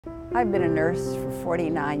I've been a nurse for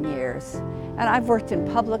 49 years, and I've worked in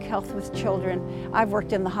public health with children. I've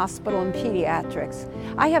worked in the hospital in pediatrics.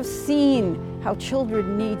 I have seen how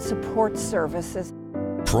children need support services.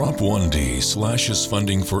 Prop 1D slashes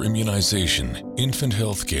funding for immunization, infant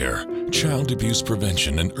health care, child abuse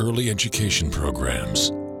prevention, and early education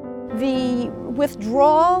programs. The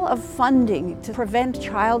withdrawal of funding to prevent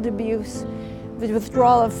child abuse, the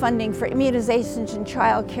withdrawal of funding for immunizations and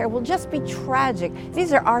child care will just be tragic.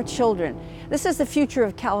 These are our children. This is the future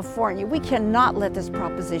of California. We cannot let this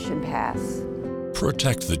proposition pass.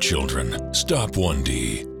 Protect the children. Stop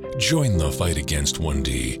 1D. Join the fight against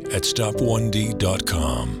 1D at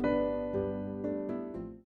stop1d.com.